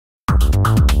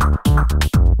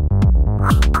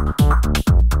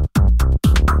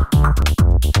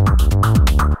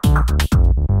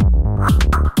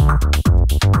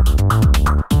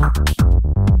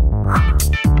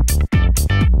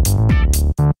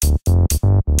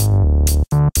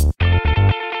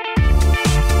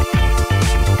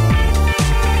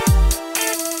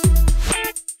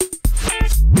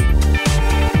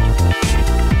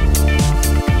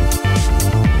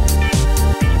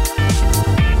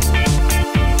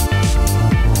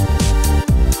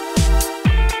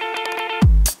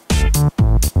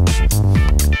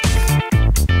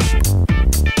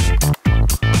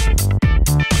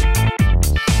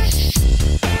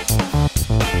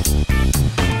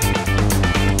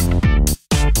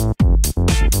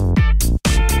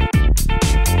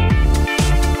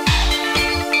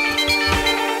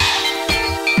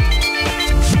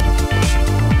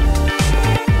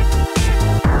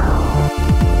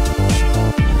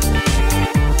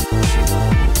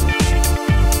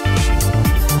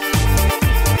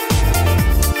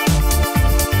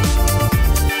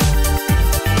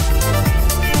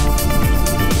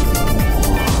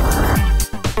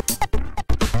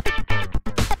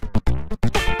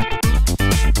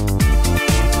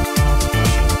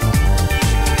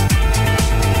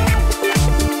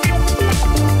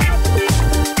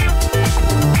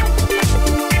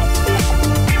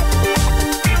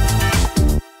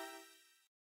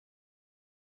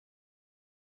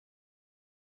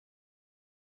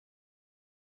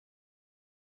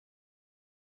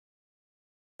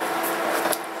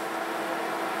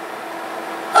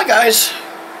Hi guys,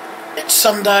 it's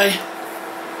Sunday.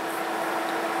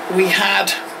 We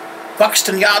had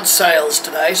Buxton yard sales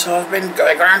today, so I've been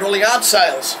going around all the yard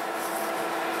sales.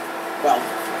 Well,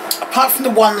 apart from the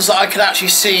ones that I could actually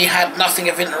see had nothing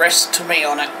of interest to me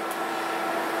on it,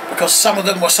 because some of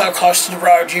them were so close to the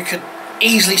road you could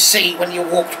easily see when you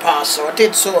walked past, so I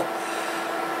did sort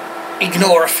of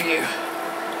ignore a few.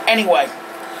 Anyway,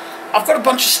 I've got a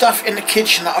bunch of stuff in the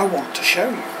kitchen that I want to show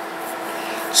you.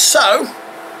 So,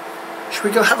 should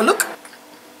we go have a look?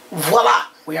 Voila!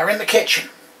 We are in the kitchen.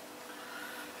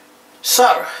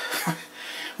 So,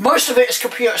 most of it is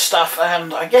computer stuff,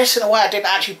 and I guess in a way I didn't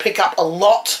actually pick up a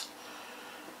lot,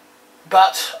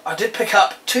 but I did pick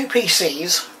up 2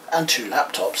 PCs and 2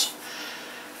 laptops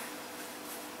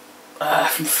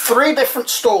from 3 different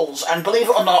stalls, and believe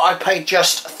it or not, I paid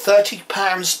just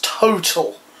 £30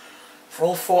 total for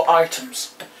all 4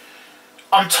 items.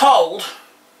 I'm told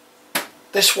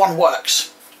this one works.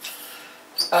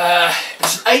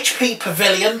 It's an HP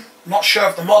Pavilion. I'm not sure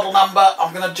of the model number.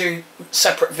 I'm going to do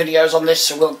separate videos on this,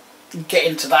 so we'll get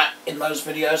into that in those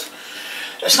videos.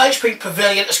 It's an HP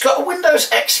Pavilion. It's got a Windows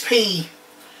XP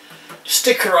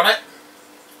sticker on it.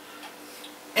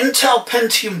 Intel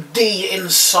Pentium D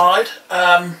inside.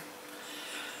 But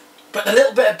the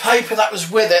little bit of paper that was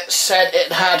with it said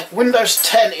it had Windows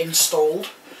 10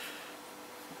 installed.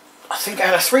 I think it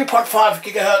had a 3.5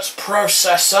 GHz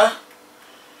processor.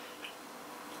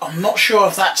 I'm not sure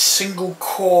if that's single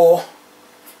core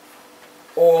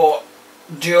or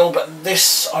dual, but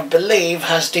this, I believe,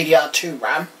 has DDR2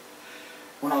 RAM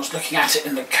when I was looking at it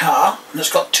in the car. And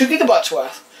it's got 2 GB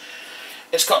worth.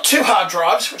 It's got 2 hard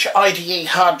drives, which are IDE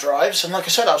hard drives, and like I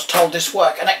said, I was told this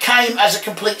worked. And it came as a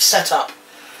complete setup.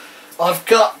 I've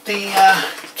got the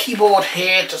keyboard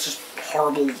here, just this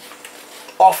horrible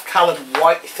off-coloured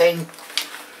white thing.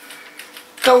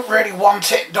 Don't really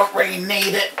want it, don't really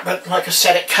need it, but like I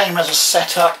said, it came as a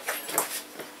setup.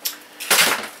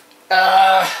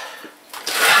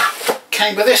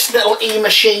 Came with this little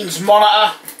eMachines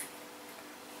monitor.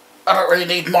 I don't really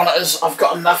need monitors, I've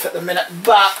got enough at the minute,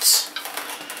 but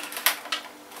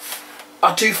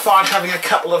I do find having a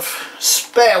couple of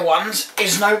spare ones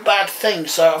is no bad thing,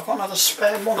 so I've got another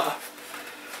spare monitor.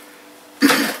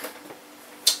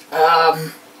 A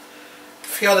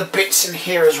few other bits in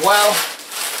here as well.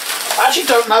 I actually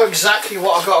don't know exactly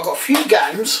what I've got. I've got a few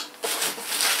games.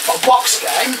 Got a box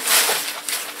game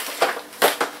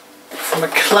from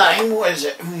Acclaim. What is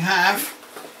it? We have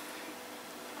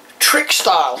Trick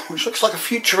Style, which looks like a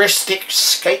futuristic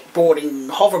skateboarding,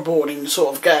 hoverboarding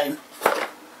sort of game.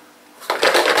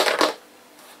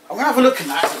 I'm going to have a look at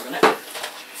that in a minute.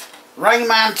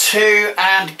 Rayman 2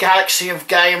 and Galaxy of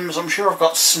Games. I'm sure I've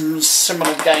got some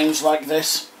similar games like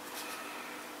this.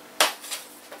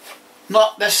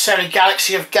 Not necessarily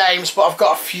Galaxy of Games, but I've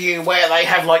got a few where they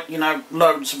have, like, you know,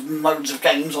 loads of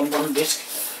games on one disc.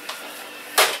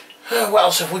 What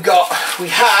else have we got? We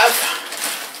have...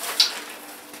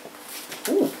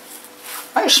 Ooh,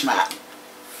 mouse mat.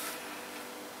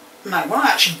 No, when I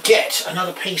actually get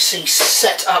another PC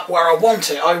set up where I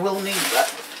want it, I will need that.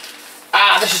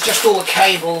 Ah, this is just all the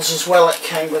cables as well that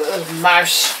came with it. There's a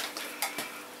mouse,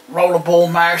 rollerball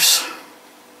mouse,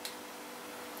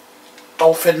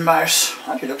 dolphin mouse.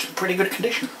 Actually looks in pretty good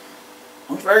condition.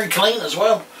 Looks very clean as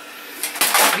well.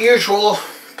 The usual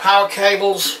power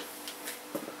cables.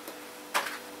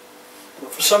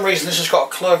 But for some reason this has got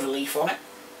a clover leaf on it.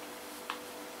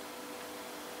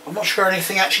 I'm not sure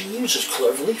anything actually uses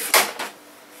clover leaf.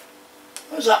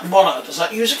 Where's that monitor? Does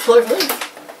that use a clover leaf?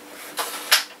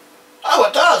 Oh,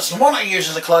 it does. The monitor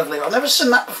uses a clover leaf. I've never seen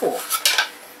that before.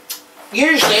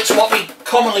 Usually it's what we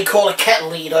commonly call a kettle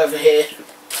lead over here,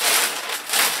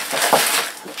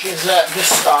 which is this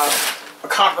style. I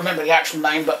can't remember the actual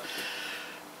name, but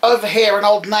over here an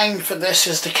old name for this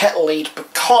is the kettle lead,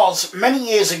 because many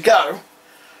years ago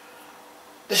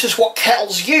this is what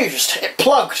kettles used. It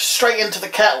plugged straight into the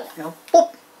kettle, you know,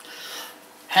 boop.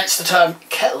 Hence the term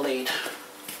kettle lead.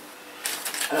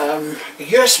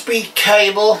 USB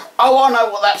cable. Oh, I know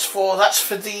what that's for. That's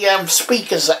for the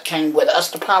speakers that came with it. That's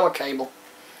the power cable.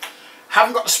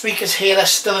 Haven't got the speakers here. They're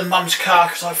still in Mum's car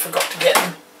because I forgot to get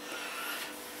them.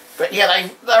 But yeah,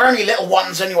 they're only little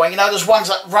ones anyway. You know, there's ones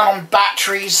that run on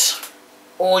batteries,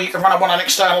 or you can run them on an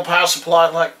external power supply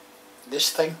like this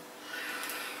thing.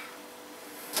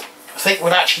 I think it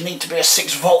would actually need to be a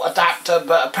 6-volt adapter,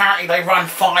 but apparently they run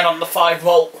fine on the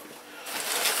 5-volt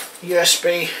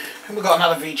USB. And we've got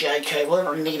another VGA cable. I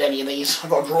don't really need any of these. I've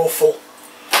got a drawer full.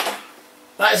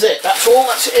 That is it. That's all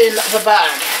that's in the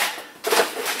bag.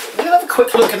 We're going to have a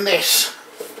quick look at this,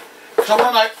 because I want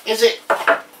to know, is it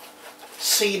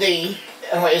CD?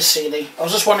 Oh, it is CD. I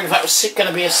was just wondering if that was going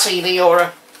to be a CD or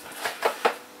a...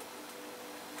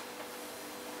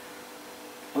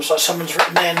 Looks like someone's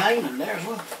written their name in there as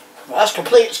well. Well, that's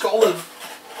complete. It's got all the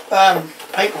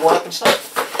paperwork and stuff.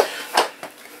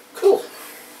 Cool.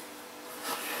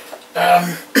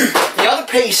 The other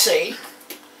PC,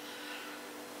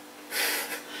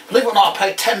 believe it or not,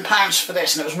 I paid £10 for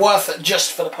this and it was worth it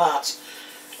just for the parts.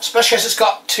 Especially as it's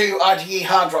got 2 IDE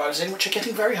hard drives in, which are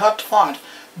getting very hard to find.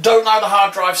 Don't know the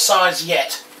hard drive size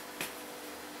yet.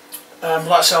 Like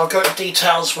I say, I'll go into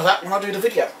details with that when I do the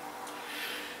video.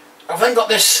 I've then got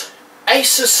this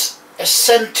Asus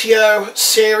Essentio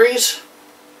series.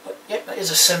 Yep, that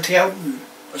is Essentio.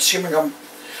 Assuming I'm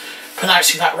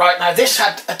pronouncing that right. Now this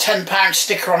had a £10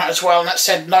 sticker on it as well, and that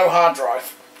said no hard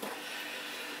drive.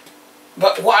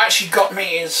 But what actually got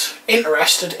me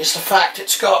interested is the fact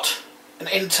it's got an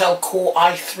Intel Core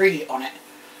i3 on it.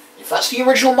 If that's the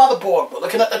original motherboard, but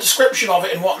looking at the description of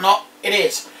it and whatnot, it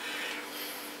is.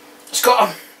 It's got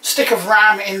a stick of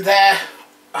RAM in there.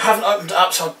 I haven't opened it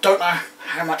up, so I don't know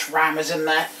how much RAM is in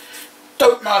there.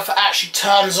 Don't know if it actually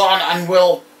turns on and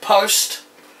will post.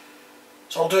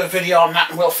 So I'll do a video on that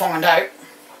and we'll find out.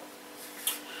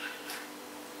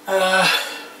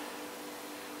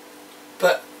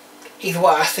 But either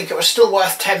way, I think it was still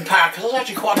worth £10 because it's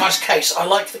actually quite a nice case. I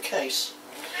like the case.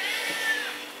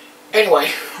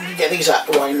 Anyway, I'm going to get these out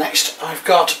of the way next. I've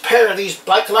got a pair of these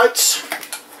bike lights,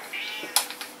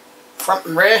 front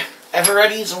and rear,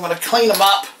 ever-readies. I'm going to clean them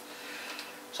up.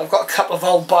 So I've got a couple of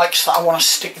old bikes that I want to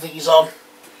stick these on.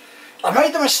 I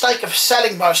made the mistake of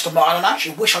selling most of mine and I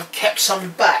actually wish I'd kept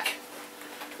some back.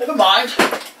 Never mind.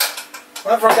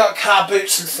 Whenever I go to car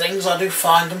boots and things, I do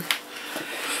find them.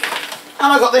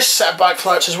 And I got this set of bike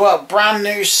lights as well, brand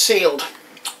new, sealed.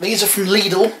 These are from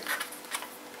Lidl.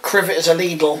 Crivet is a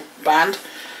Lidl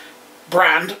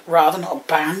brand rather, not a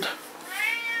band.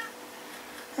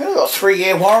 They've got a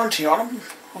 3-year warranty on them.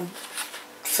 I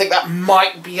think that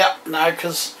might be up now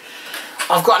because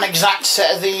I've got an exact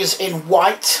set of these in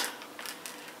white,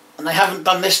 and they haven't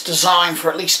done this design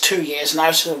for at least 2 years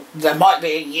now, so there might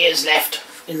be years left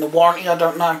in the warranty, I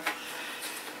don't know.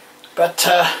 But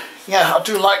yeah, I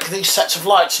do like these sets of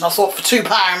lights, and I thought for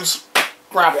 £2,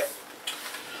 grab it.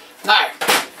 Now,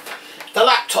 the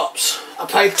laptops. I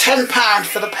paid £10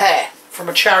 for the pair from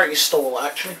a charity stall,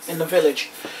 actually, in the village.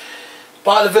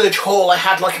 By the village hall, they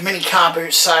had like a mini car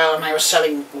boot sale, and they were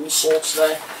selling all sorts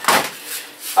there.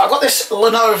 I've got this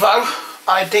Lenovo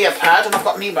IdeaPad, and I've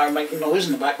got Nemo making noise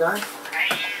in the background.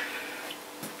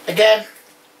 Again,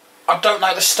 I don't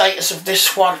know the status of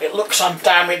this one. It looks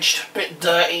undamaged, a bit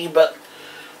dirty, but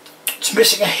it's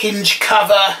missing a hinge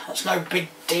cover. That's no big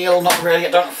deal, not really.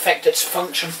 It don't affect its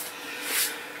function.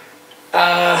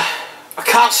 I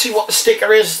can't see what the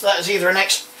sticker is. That is either an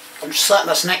X. I'm certain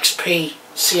that's an XP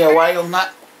COA on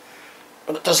that,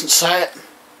 but it doesn't say it.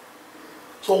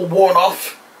 It's all worn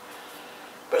off.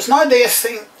 But it's an idea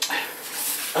thing.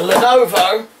 A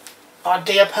Lenovo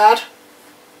IdeaPad.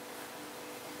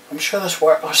 I'm sure that's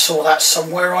where I saw that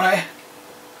somewhere on here.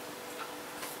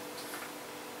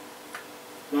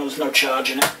 No, there's no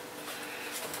charge in it.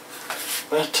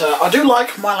 But I do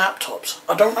like my laptops.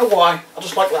 I don't know why, I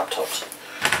just like laptops.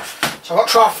 So I've got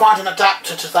to try and find an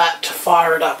adapter to that to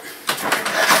fire it up.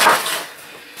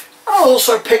 I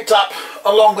also picked up,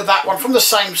 along with that one, from the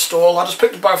same stall. I just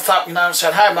picked them both up, you know, and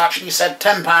said how much, and he said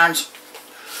 £10.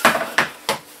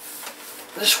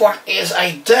 This one is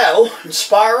a Dell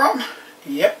Inspiron.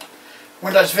 Yep.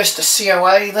 Windows Vista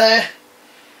COA there.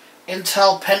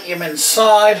 Intel Pentium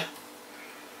inside.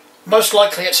 Most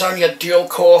likely it's only a dual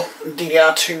core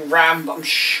DDR2 RAM, but I'm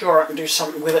sure I can do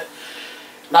something with it.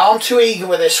 Now I'm too eager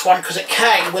with this one because it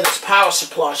came with its power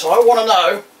supply, so I want to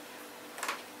know,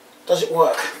 does it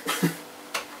work?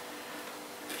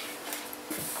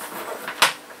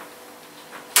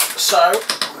 So,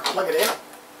 plug it in.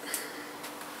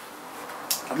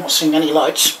 I'm not seeing any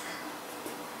lights.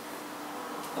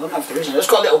 I don't know if there is. It's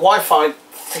got a little Wi-Fi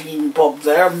thingy bob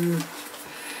there. I'm not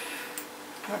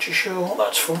actually sure what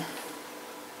that's for.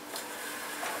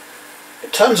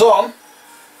 It turns on.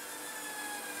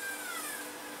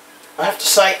 I have to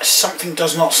say, something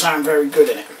does not sound very good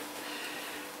in it.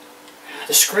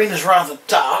 The screen is rather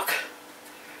dark.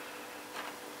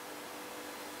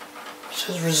 It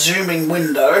says resuming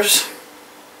Windows.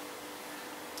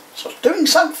 So it's doing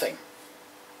something.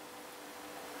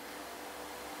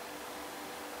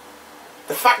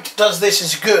 The fact it does this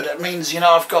is good. It means, you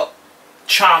know, I've got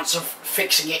chance of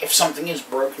fixing it if something is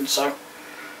broken. So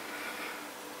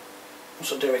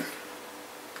what's it doing?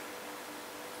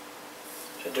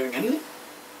 Is it doing anything?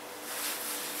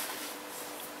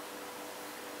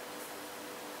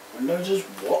 Windows is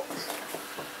what?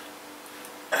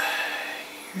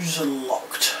 User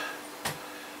locked.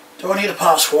 Do I need a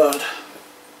password?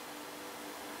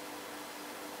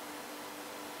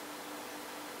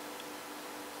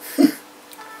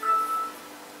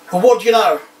 Well, what do you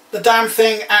know? The damn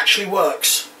thing actually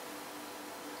works.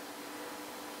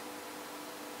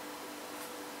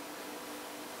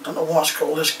 Don't know why it's got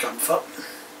all this comfort.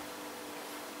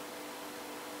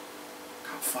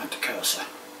 Can't find the cursor.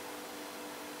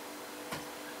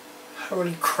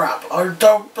 Holy crap, I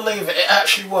don't believe it, it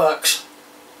actually works.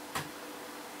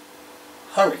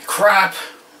 Holy crap,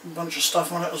 a bunch of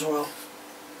stuff on it as well.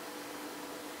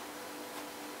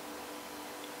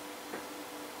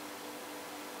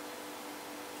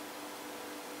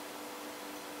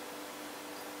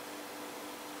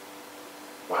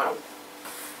 Wow.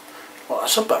 Well,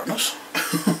 that's a bonus.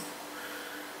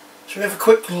 So we have a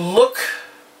quick look.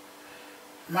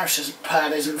 The mouse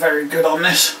pad isn't very good on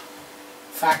this.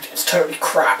 In fact, it's totally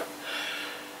crap.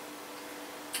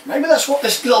 Maybe that's what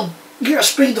this little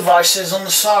USB device is on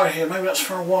the side here. Maybe that's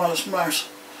for a wireless mouse.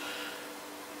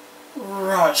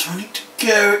 Right, so I need to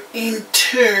go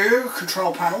into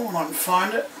control panel and I can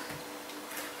find it.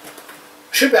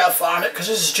 Should be able to find it because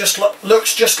this is just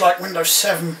looks just like Windows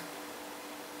 7.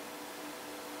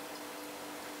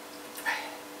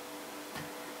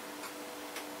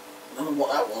 I don't know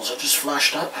what that was, it just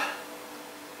flashed up.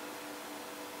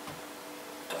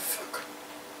 What the fuck?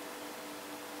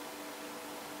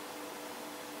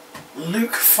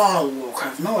 Luke Firewalk, I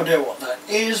have no idea what that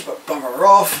is, but bugger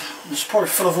off. It's probably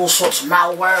full of all sorts of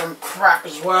malware and crap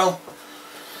as well.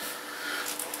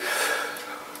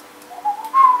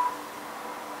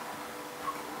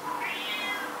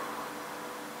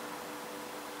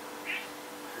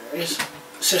 There it is.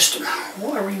 System.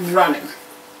 What are we running?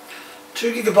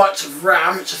 2 gigabytes of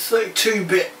RAM, it's a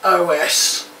 32-bit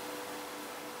OS.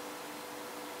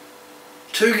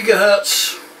 2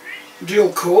 gigahertz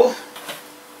dual core.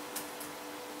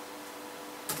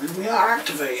 And we are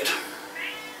activated.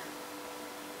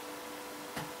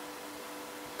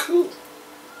 Cool.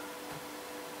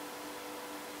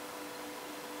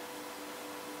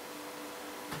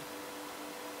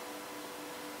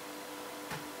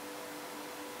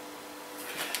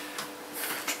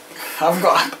 I haven't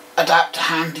got an adapter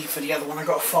handy for the other one, I've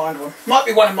got to find one. Might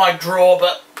be one in my drawer,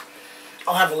 but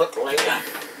I'll have a look later.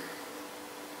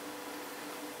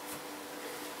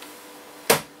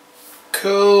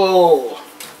 Cool.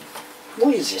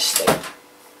 What is this thing?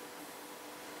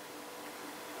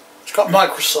 It's got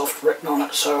Microsoft written on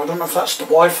it, so I don't know if that's the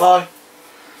Wi-Fi.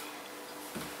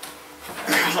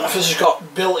 I don't know if this has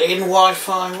got built-in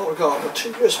Wi-Fi. What we got? We've got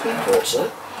 2 USB ports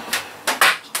there.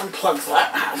 So unplug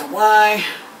that out of the way.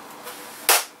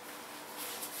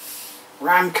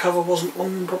 RAM cover wasn't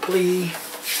on properly.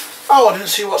 Oh, I didn't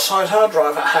see what size hard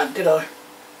drive it had, did I?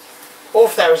 Or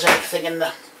if there was anything in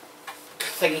the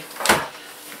thingy.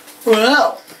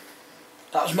 Well,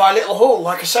 that was my little haul,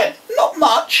 like I said. Not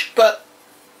much, but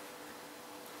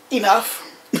enough.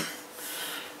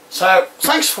 So,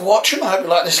 thanks for watching. I hope you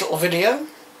like this little video.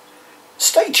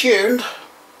 Stay tuned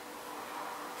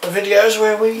for videos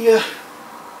where we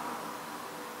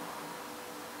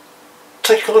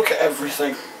take a look at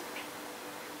everything.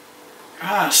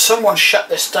 Ah, someone shut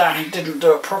this down and didn't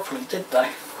do it properly, did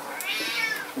they?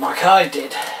 Like I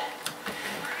did.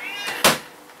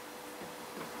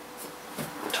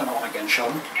 Turn it on again,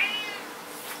 Sean.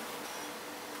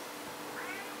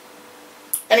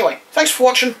 Anyway, thanks for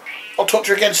watching. I'll talk to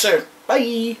you again soon.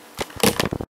 Bye!